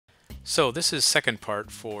So this is second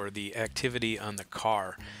part for the activity on the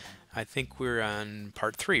car. I think we're on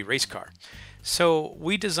part 3, race car. So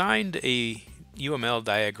we designed a UML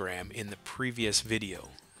diagram in the previous video.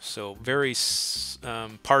 So very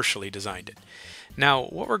partially designed it. Now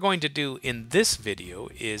what we're going to do in this video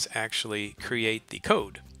is actually create the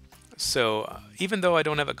code. So even though I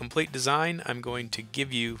don't have a complete design, I'm going to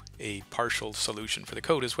give you a partial solution for the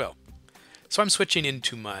code as well. So I'm switching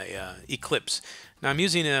into my Eclipse. Now I'm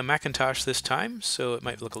using a Macintosh this time, so it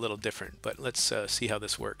might look a little different, but let's see how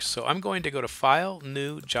this works. So I'm going to go to File,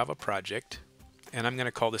 New, Java Project, and I'm going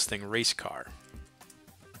to call this thing Race Car.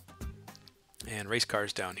 And Race Car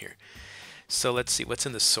is down here. So let's see, what's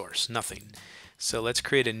in the source? Nothing. So let's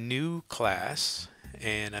create a new class,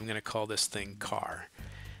 and I'm going to call this thing Car.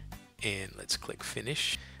 And let's click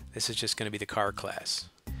Finish. This is just going to be the car class.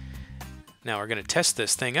 Now we're going to test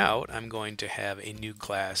this thing out. I'm going to have a new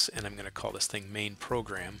class and I'm going to call this thing main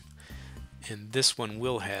program, and this one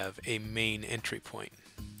will have a main entry point.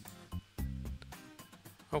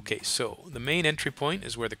 Okay, so the main entry point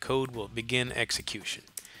is where the code will begin execution.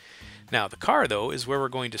 Now the car though is where we're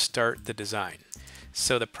going to start the design.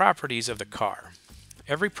 So the properties of the car.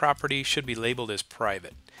 Every property should be labeled as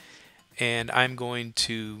private. And I'm going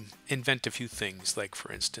to invent a few things, like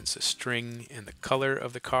for instance a string and the color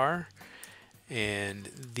of the car. And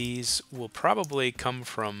these will probably come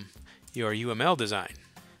from your UML design.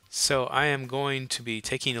 So I am going to be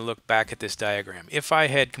taking a look back at this diagram. If I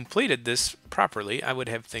had completed this properly, I would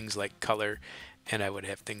have things like color and I would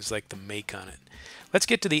have things like the make on it. Let's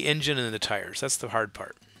get to the engine and the tires. That's the hard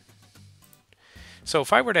part. So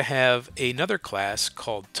if I were to have another class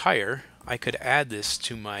called tire, I could add this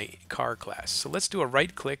to my car class. So let's do a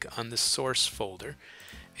right click on the source folder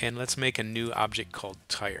and let's make a new object called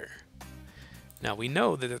tire. Now we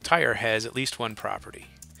know that the tire has at least one property.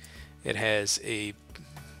 It has a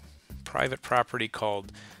private property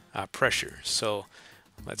called pressure. So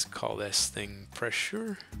let's call this thing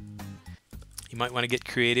pressure. You might want to get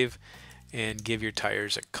creative and give your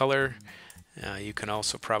tires a color. You can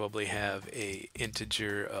also probably have a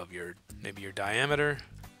integer of maybe your diameter.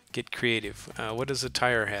 Get creative. What does a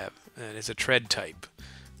tire have? It's a tread type.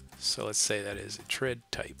 So let's say that is a tread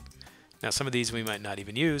type. Now some of these we might not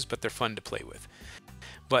even use, but they're fun to play with.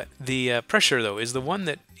 But the pressure though is the one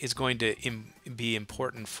that is going to be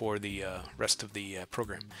important for the rest of the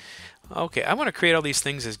program. Okay, I want to create all these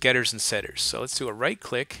things as getters and setters. So let's do a right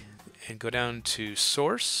click and go down to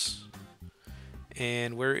source.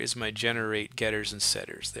 And where is my generate getters and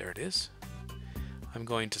setters? There it is. I'm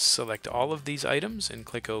going to select all of these items and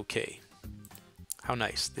click OK. How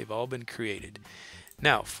nice, they've all been created.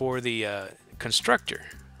 Now for the constructor,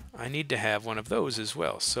 I need to have one of those as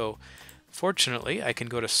well. So fortunately I can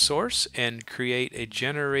go to source and create a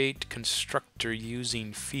generate constructor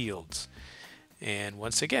using fields. And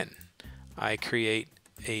once again I create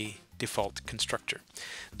a default constructor.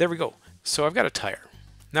 There we go. So I've got a tire.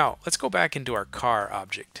 Now let's go back into our car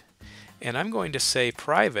object and I'm going to say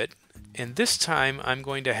private, and this time I'm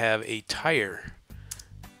going to have a tire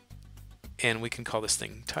and we can call this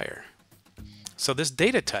thing tire. So this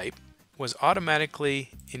data type was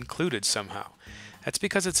automatically included somehow. That's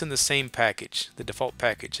because it's in the same package, the default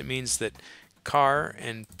package. It means that car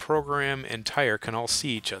and program and tire can all see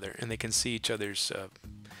each other, and they can see each other's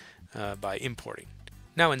by importing.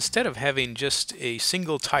 Now instead of having just a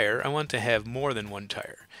single tire, I want to have more than one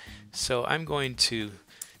tire. So I'm going to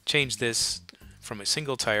change this from a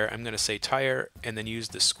single tire. I'm going to say tire and then use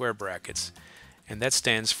the square brackets, and that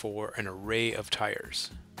stands for an array of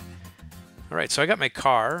tires. Alright, so I got my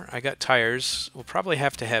car, I got tires. We'll probably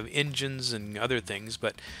have to have engines and other things,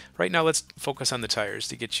 but right now let's focus on the tires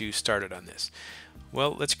to get you started on this.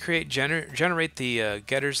 Well, let's generate the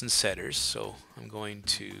getters and setters. So I'm going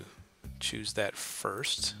to choose that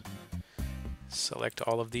first. Select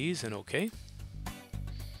all of these and OK.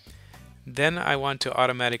 Then I want to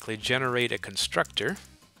automatically generate a constructor.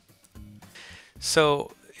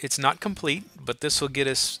 So it's not complete, but this will get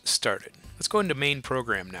us started. Let's go into main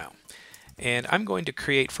program now. And I'm going to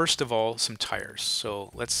create, first of all, some tires. So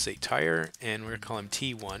let's say tire, and we're going to call him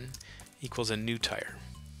T1 equals a new tire.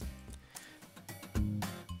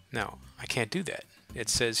 Now, I can't do that. It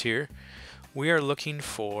says here, we are looking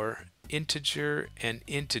for integer and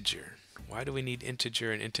integer. Why do we need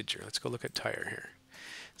integer and integer? Let's go look at tire here.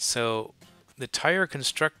 So the tire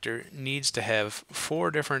constructor needs to have 4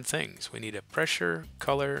 different things. We need a pressure,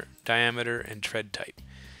 color, diameter, and tread type.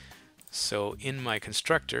 So in my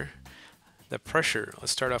constructor, the pressure,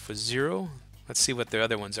 let's start off with 0. Let's see what the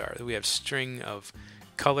other ones are. We have string of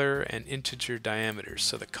color and integer diameters.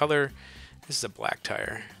 So the color, this is a black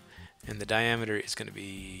tire, and the diameter is going to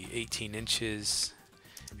be 18 inches,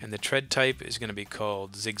 and the tread type is going to be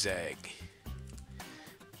called zigzag.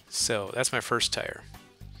 So that's my first tire.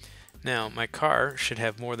 Now my car should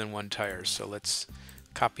have more than one tire, so let's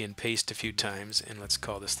copy and paste a few times, and let's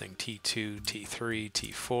call this thing T2, T3,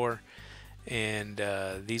 T4, and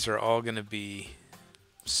these are all going to be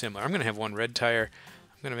similar. I'm going to have one red tire.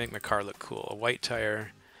 I'm going to make my car look cool. A white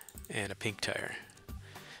tire and a pink tire.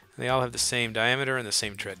 They all have the same diameter and the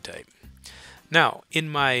same tread type. Now, in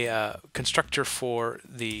my constructor for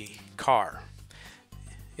the car,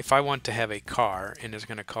 if I want to have a car, and I'm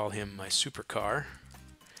going to call him my supercar,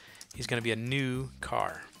 he's going to be a new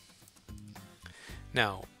car.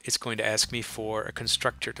 Now, it's going to ask me for a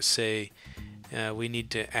constructor to say we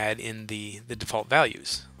need to add in the default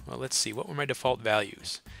values. Well, let's see, what were my default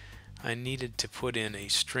values? I needed to put in a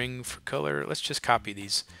string for color. Let's just copy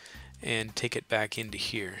these and take it back into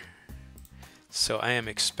here. So I am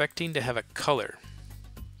expecting to have a color.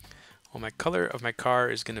 Well, my color of my car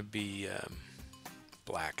is going to be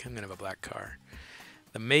black. I'm going to have a black car.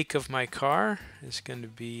 The make of my car is going to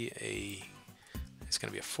be a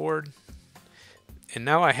Ford. And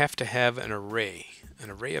now I have to have an array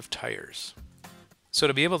of tires. So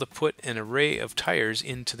to be able to put an array of tires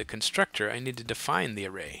into the constructor, I need to define the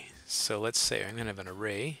array. So let's say I'm going to have an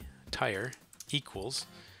array tire equals,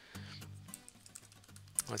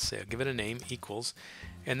 let's say I'll give it a name, equals,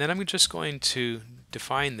 and then I'm just going to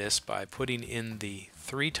define this by putting in the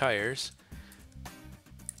 3 tires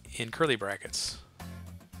in curly brackets.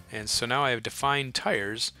 And so now I have defined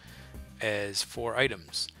tires as 4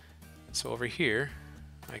 items. So over here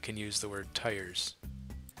I can use the word tires.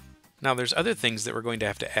 Now there's other things that we're going to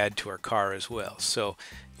have to add to our car as well. So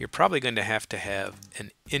you're probably going to have an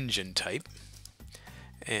engine type,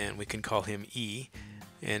 and we can call him E,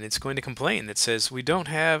 and it's going to complain that says we don't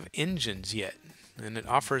have engines yet, and it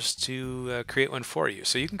offers to create one for you.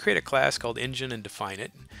 So you can create a class called engine and define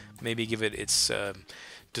it, maybe give it its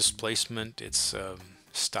displacement, its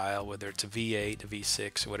style, whether it's a V8, a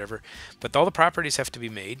V6, or whatever, but all the properties have to be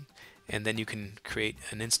made, and then you can create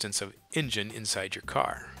an instance of engine inside your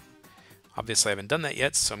car. Obviously I haven't done that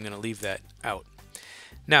yet, so I'm going to leave that out.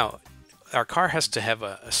 Now, our car has to have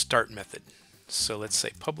a start method. So let's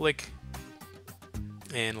say public,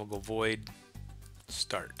 and we'll go void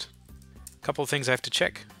start. A couple of things I have to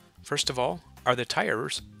check. First of all, are the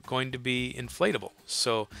tires going to be inflatable?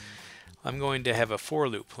 So I'm going to have a for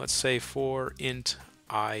loop. Let's say for int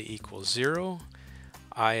I equals 0.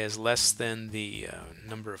 I is less than the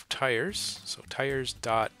number of tires. So tires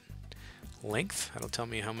dot length, that'll tell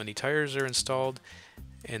me how many tires are installed,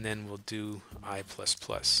 and then we'll do I++.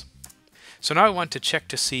 So now I want to check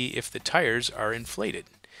to see if the tires are inflated.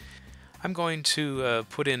 I'm going to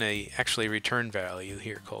put in actually a return value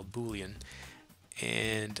here called Boolean,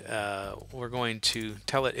 and we're going to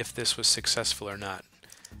tell it if this was successful or not.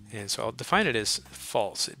 And so I'll define it as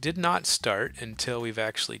false. It did not start until we've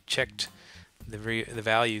actually checked the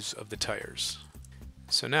values of the tires.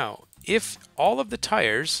 So now, if all of the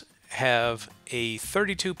tires have a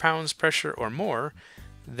 32 pounds pressure or more,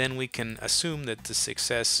 then we can assume that the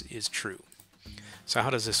success is true. So how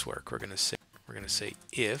does this work? We're going to say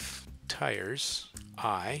if tires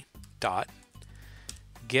I dot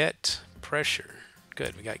get pressure.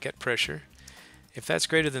 Good, we got get pressure. If that's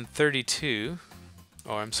greater than 32,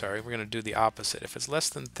 oh, I'm sorry, we're going to do the opposite. If it's less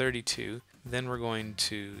than 32, then we're going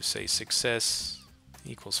to say success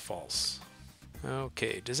equals false.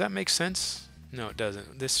 Okay, does that make sense? No, it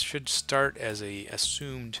doesn't. This should start as a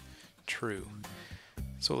assumed true.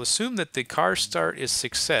 So we'll assume that the car start is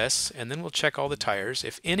success, and then we'll check all the tires.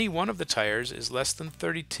 If any one of the tires is less than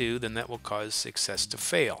 32, then that will cause success to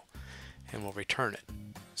fail, and we'll return it.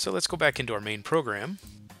 So let's go back into our main program.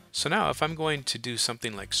 So now if I'm going to do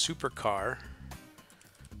something like supercar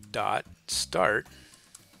dot start,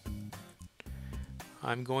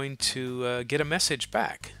 I'm going to get a message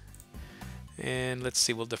back. And let's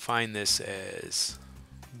see, we'll define this as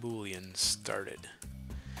Boolean started.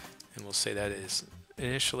 And we'll say that is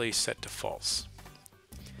initially set to false.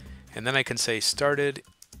 And then I can say started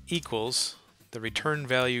equals the return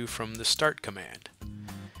value from the start command.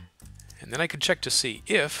 And then I can check to see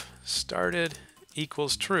if started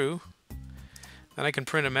equals true, then I can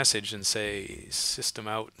print a message and say system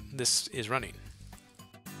out, this is running.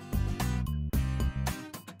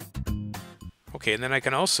 Okay, and then I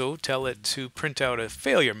can also tell it to print out a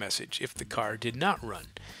failure message if the car did not run.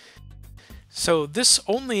 So this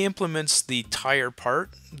only implements the tire part.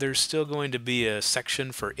 There's still going to be a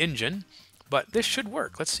section for engine, but this should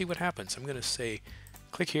work. Let's see what happens. I'm going to say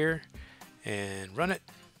click here and run it,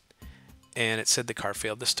 and it said the car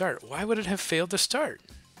failed to start. Why would it have failed to start?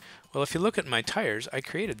 Well, if you look at my tires, I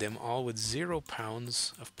created them all with 0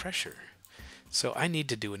 pounds of pressure. So I need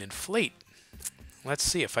to do an inflate. Let's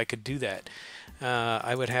see if I could do that.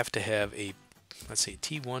 I would have to have a, let's say,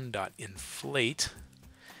 T1.inflate,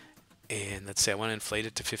 and let's say I want to inflate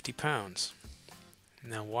it to 50 pounds.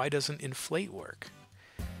 Now, why doesn't inflate work?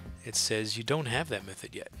 It says you don't have that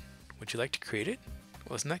method yet. Would you like to create it?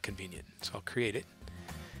 Well, isn't that convenient? So I'll create it,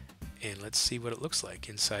 and let's see what it looks like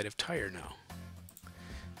inside of tire now.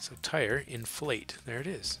 So tire inflate, there it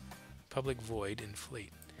is. Public void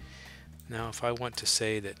inflate. Now if I want to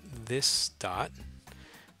say that this dot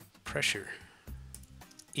pressure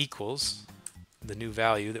equals the new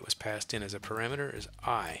value that was passed in as a parameter is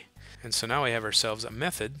I. And so now we have ourselves a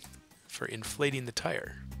method for inflating the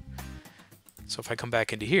tire. So if I come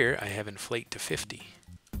back into here, I have inflate to 50.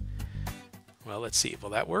 Well, let's see, will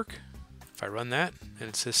that work? If I run that, and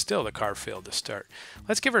it says still the car failed to start.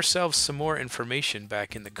 Let's give ourselves some more information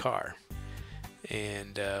back in the car.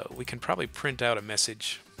 And we can probably print out a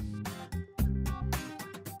message.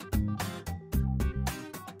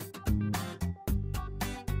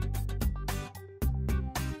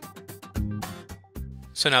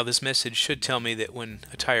 So now this message should tell me that when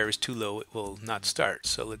a tire is too low, it will not start.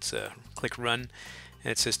 So let's click run,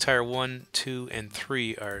 and it says tire 1, 2, and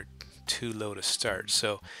 3 are too low to start.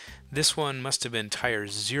 So this one must have been tire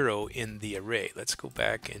 0 in the array. Let's go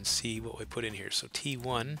back and see what we put in here. So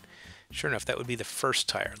T1, sure enough, that would be the first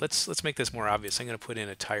tire. Let's make this more obvious. I'm going to put in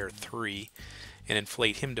a tire 3 and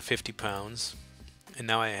inflate him to 50 pounds. And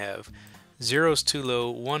now I have 0 is too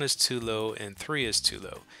low, 1 is too low, and 3 is too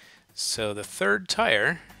low. So the third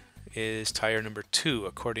tire is tire number 2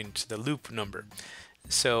 according to the loop number.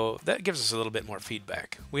 So that gives us a little bit more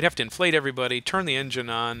feedback. We'd have to inflate everybody, turn the engine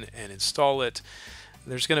on, and install it.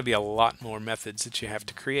 There's going to be a lot more methods that you have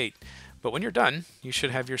to create. But when you're done, you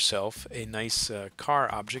should have yourself a nice car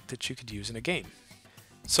object that you could use in a game.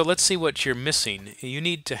 So let's see what you're missing. You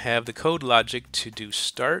need to have the code logic to do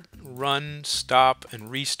start, run, stop, and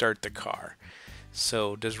restart the car.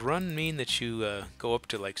 So does run mean that you go up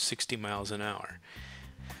to like 60 miles an hour?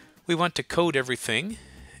 We want to code everything,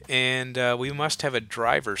 and we must have a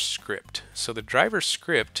driver script. So the driver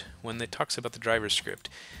script, when it talks about the driver script,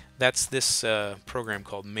 that's this program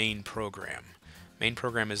called main program. Main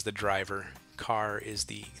program is the driver, car is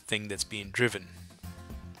the thing that's being driven.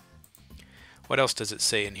 What else does it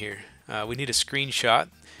say in here? We need a screenshot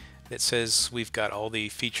that says we've got all the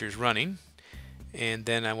features running, and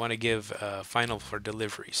then I want to give final for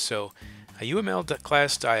delivery. So a UML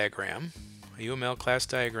class diagram. A UML class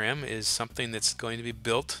diagram is something that's going to be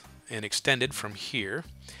built and extended from here.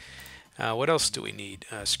 What else do we need?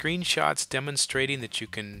 Screenshots demonstrating that you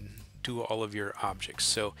can do all of your objects.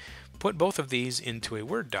 So put both of these into a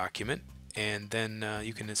Word document, and then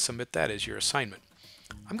you can submit that as your assignment.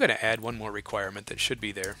 I'm going to add one more requirement that should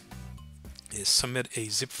be there, is submit a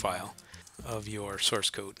zip file of your source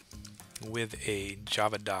code with a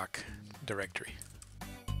Java doc directory.